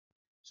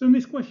So in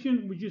this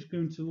question, we're just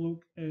going to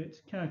look at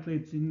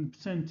calculating the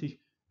percentage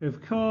of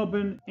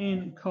carbon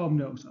in carbon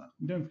dioxide.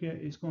 And don't forget,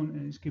 it's gone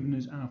and it's given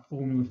us our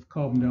formula for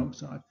carbon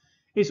dioxide.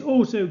 It's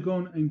also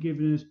gone and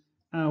given us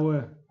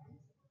our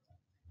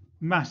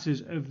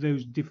masses of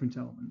those different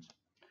elements.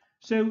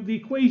 So the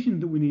equation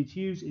that we need to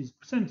use is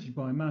percentage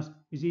by mass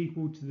is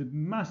equal to the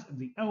mass of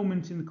the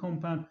element in the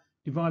compound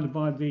divided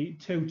by the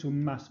total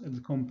mass of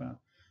the compound.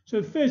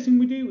 So the first thing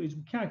we do is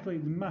we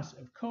calculate the mass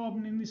of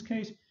carbon in this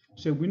case.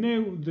 So we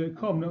know that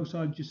carbon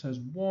dioxide just has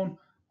 1.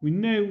 We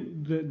know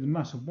that the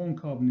mass of 1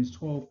 carbon is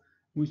 12,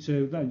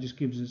 so that just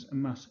gives us a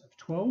mass of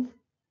 12.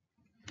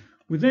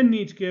 We then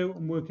need to go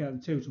and work out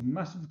the total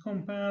mass of the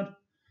compound.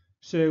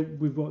 So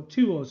we've got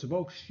 2 lots of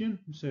oxygen,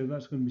 so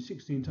that's going to be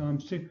 16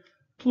 times 2,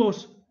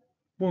 plus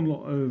 1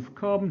 lot of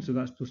carbon, so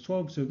that's plus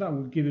 12, so that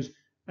will give us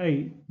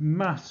a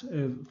mass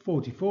of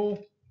 44.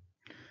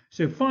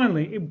 So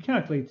finally, if we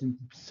calculate the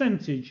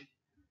percentage,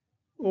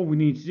 all we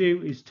need to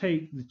do is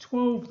take the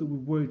 12 that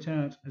we've worked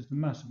out as the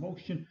mass of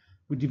oxygen,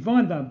 we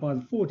divide that by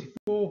the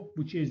 44,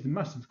 which is the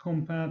mass of the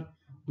compound,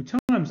 we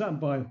times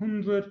that by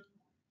 100,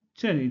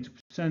 turn it into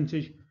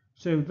percentage,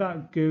 so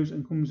that goes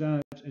and comes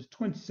out as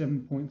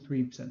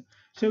 27.3%.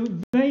 So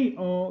they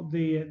are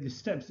the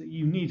steps that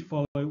you need to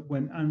follow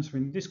when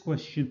answering this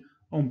question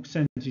on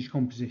percentage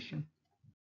composition.